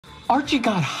Archie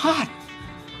got hot.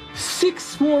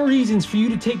 6 more reasons for you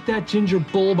to take that ginger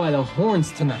bull by the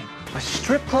horns tonight. A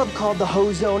strip club called the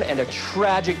Ho Zone and a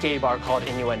tragic gay bar called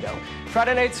Innuendo.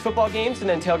 Friday nights, football games, and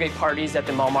then tailgate parties at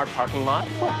the Walmart parking lot.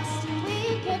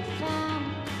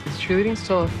 Is cheerleading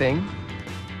still a thing?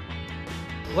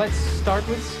 Let's start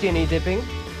with skinny dipping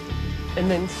and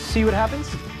then see what happens.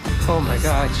 Oh my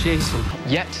God, Jason.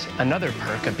 Yet another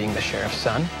perk of being the sheriff's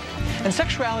son. And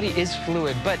sexuality is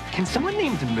fluid, but can someone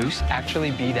named Moose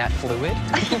actually be that fluid?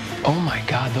 Oh my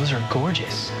God, those are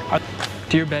gorgeous.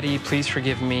 Dear Betty, please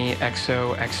forgive me,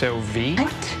 XOXOV.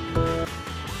 What?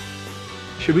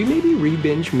 Should we maybe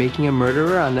re-binge Making a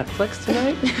Murderer on Netflix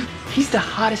tonight? He's the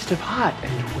hottest of hot.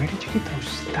 And where did you get those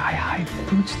thigh-high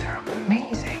boots? They're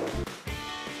amazing.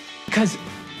 Because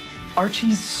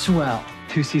Archie's swell.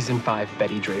 2 season 5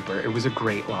 Betty Draper. It was a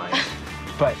great line,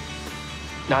 but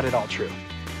not at all true.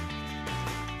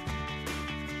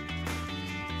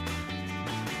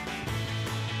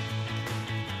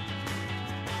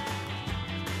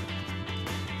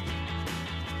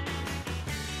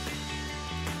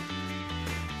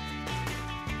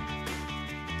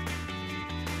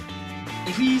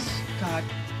 Please, God,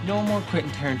 no more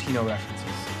Quentin Tarantino references.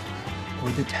 Or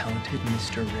the talented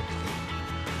Mr. Ripley.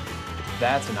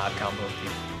 That's an odd combo of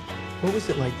people. What was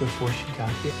it like before she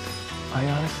got here? I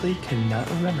honestly cannot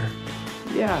remember.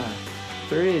 Yeah,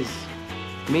 there is.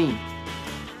 Me.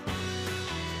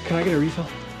 Can I get a refill?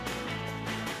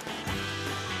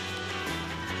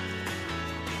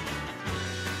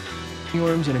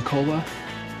 Worms and a cola.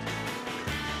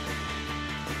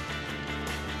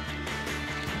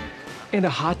 And a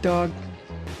hot dog.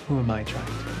 Who am I trying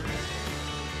to impress?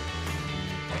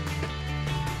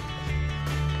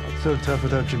 So tough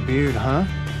without your beard, huh?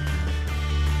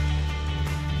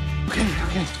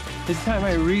 Okay. This time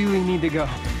I really need to go.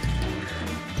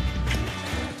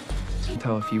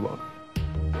 Tell if you won't.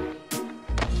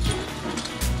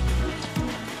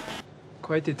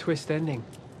 Quite the twist ending.